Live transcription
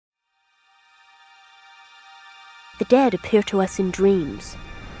The dead appear to us in dreams,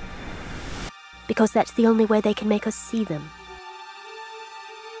 because that's the only way they can make us see them.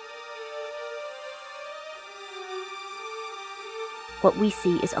 What we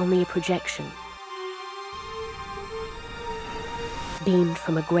see is only a projection, beamed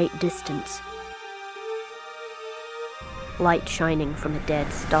from a great distance, light shining from a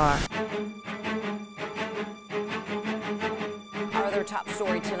dead star. Our top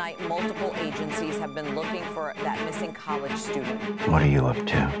story tonight, multiple agencies have been looking for that missing college student. What are you up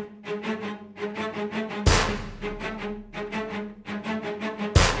to?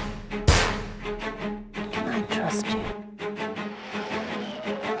 Can I trust you?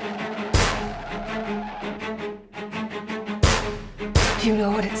 Do you know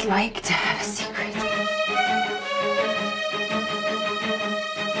what it's like to have a secret?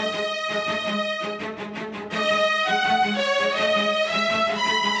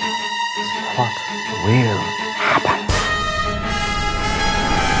 What will happen?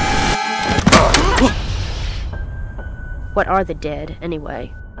 What are the dead,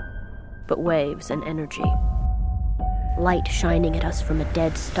 anyway, but waves and energy? Light shining at us from a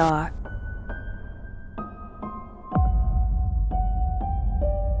dead star.